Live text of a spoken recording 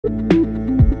In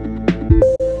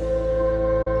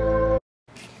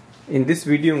this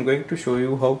video I'm going to show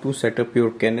you how to set up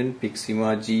your Canon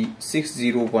Pixma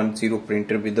G6010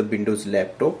 printer with the Windows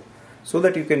laptop so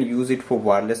that you can use it for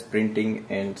wireless printing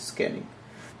and scanning.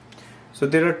 So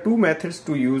there are two methods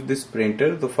to use this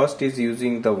printer. The first is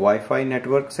using the Wi-Fi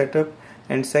network setup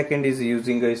and second is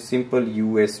using a simple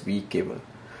USB cable.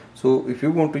 So if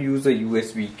you want to use a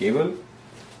USB cable,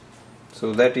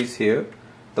 so that is here.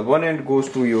 The one end goes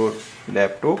to your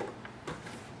laptop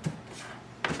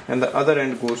and the other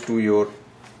end goes to your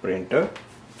printer.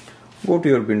 Go to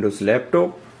your Windows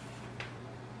laptop.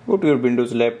 Go to your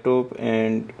Windows laptop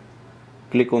and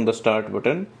click on the start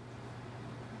button.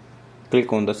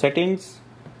 Click on the settings.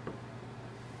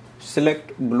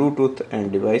 Select Bluetooth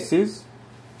and devices.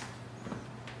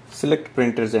 Select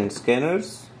printers and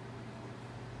scanners.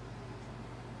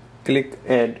 Click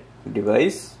add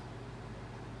device.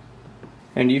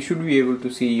 And you should be able to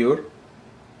see your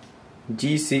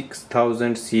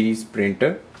G6010 series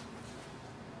printer.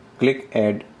 Click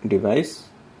add device.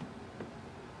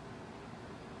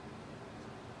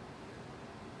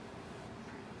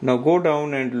 Now go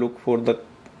down and look for the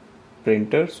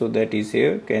printer. So that is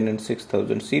here, Canon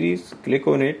 6000 series. Click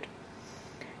on it.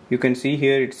 You can see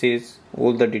here it says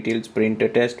all the details, printer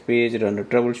test page, run a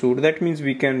troubleshoot. That means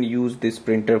we can use this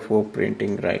printer for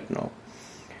printing right now.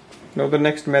 Now the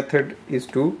next method is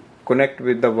to connect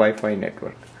with the Wi-Fi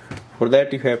network. For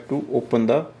that you have to open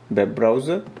the web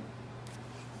browser.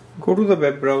 Go to the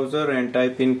web browser and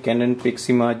type in Canon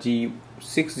Pixma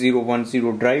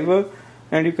G6010 driver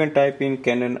and you can type in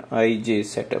Canon IJ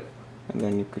setup and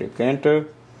then you click enter,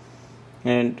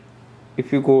 and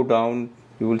if you go down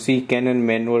you will see Canon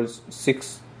manuals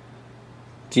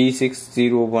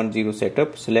G6010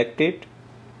 setup. Select it.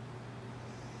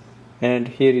 And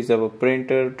here is our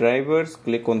printer drivers.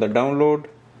 Click on the download.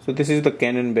 So this is the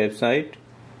Canon website.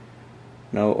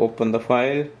 Now open the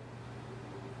file.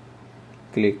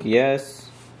 Click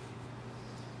yes.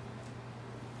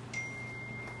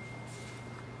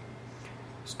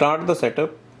 Start the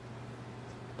setup.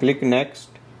 Click next.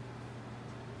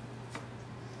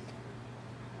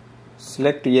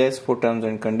 Select yes for terms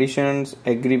and conditions.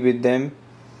 Agree with them.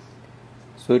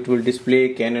 So it will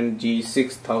display Canon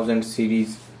G6000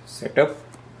 series setup.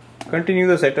 Continue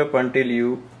the setup until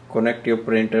you connect your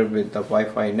printer with the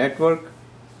Wi-Fi network.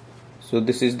 So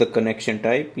this is the connection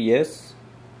type, yes.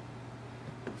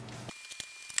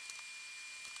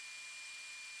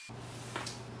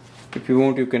 If you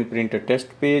want you can print a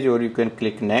test page or you can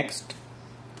click next.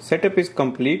 Setup is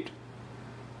complete.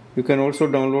 You can also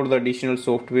download the additional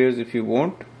softwares if you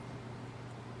want.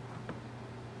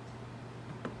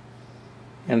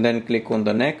 And then click on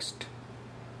the next.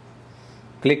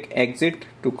 Click exit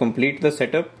to complete the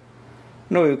setup.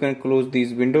 Now you can close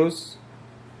these windows.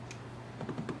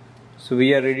 So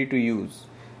we are ready to use.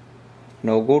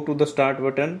 Now go to the start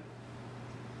button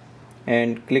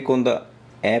and click on the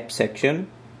app section.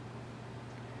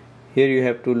 Here you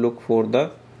have to look for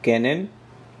the Canon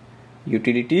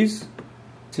utilities.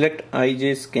 Select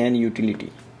IJ scan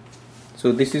utility.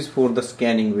 So this is for the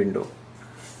scanning window.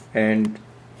 And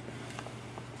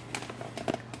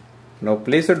now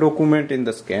place a document in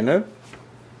the scanner.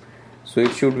 So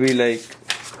it should be like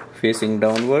facing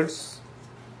downwards.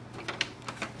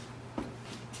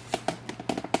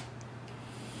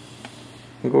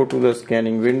 Go to the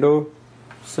scanning window.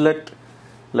 Select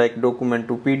like document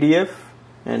to PDF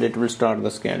and it will start the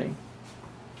scanning.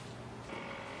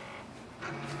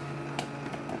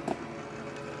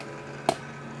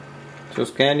 So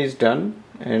scan is done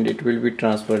and it will be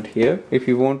transferred here. If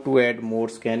you want to add more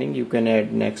scanning you can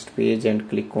add next page and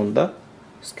click on the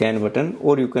scan button,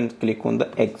 or you can click on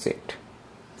the exit.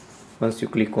 Once you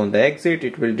click on the exit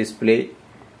it will display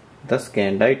the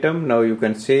scanned item. Now you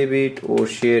can save it or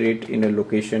share it in a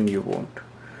location you want.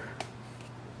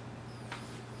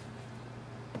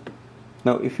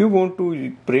 Now if you want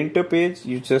to print a page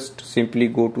you just simply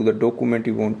go to the document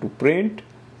you want to print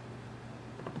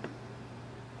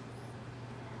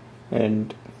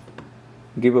and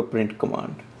give a print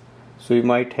command. So you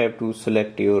might have to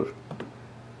select your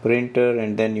printer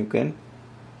and then you can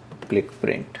click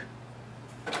print.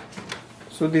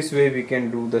 So this way we can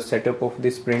do the setup of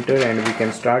this printer and we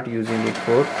can start using it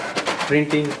for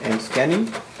printing and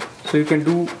scanning. So you can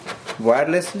do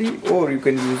wirelessly or you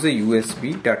can use a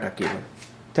USB data cable.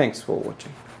 Thanks for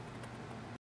watching.